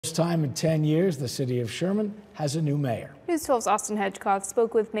first time in 10 years, the city of Sherman has a new mayor. News 12's Austin Hedgecoth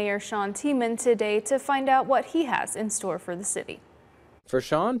spoke with Mayor Shawn Teamann today to find out what he has in store for the city. For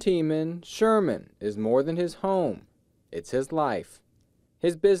Shawn Teamann, Sherman is more than his home. It's his life.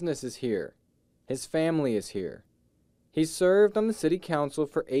 His business is here. His family is here. He's served on the city council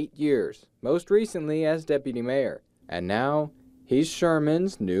for 8 years, most recently as deputy mayor, and now he's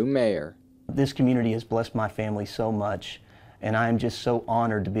Sherman's new mayor. This community has blessed my family so much, and I am just so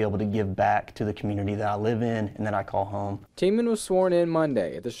honored to be able to give back to the community that I live in and that I call home. Teamann was sworn in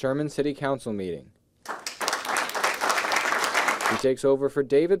Monday at the Sherman City Council meeting. He takes over for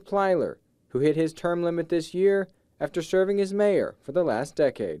David Plyler, who hit his term limit this year after serving as mayor for the last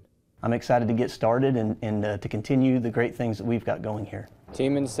decade. I'm excited to get started and to continue the great things that we've got going here.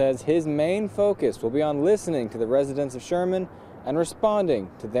 Teamann says his main focus will be on listening to the residents of Sherman and responding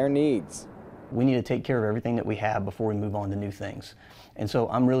to their needs. We need to take care of everything that we have before we move on to new things. And so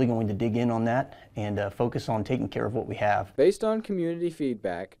I'm really going to dig in on that and focus on taking care of what we have. Based on community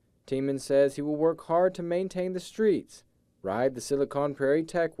feedback, Teamann says he will work hard to maintain the streets, ride the Silicon Prairie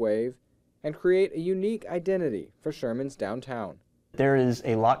tech wave, and create a unique identity for Sherman's downtown. There is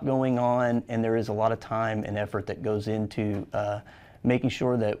a lot going on, and there is a lot of time and effort that goes into making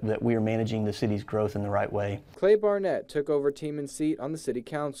sure that we are managing the city's growth in the right way. Clay Barnett took over Teamann's seat on the city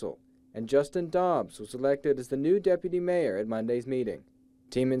council, and Justin Dobbs was elected as the new deputy mayor at Monday's meeting.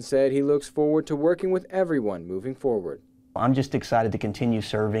 Teamann said he looks forward to working with everyone moving forward. I'm just excited to continue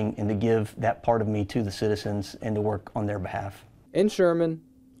serving and to give that part of me to the citizens and to work on their behalf. In Sherman,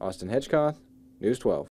 Austin Hedgecoth, News 12.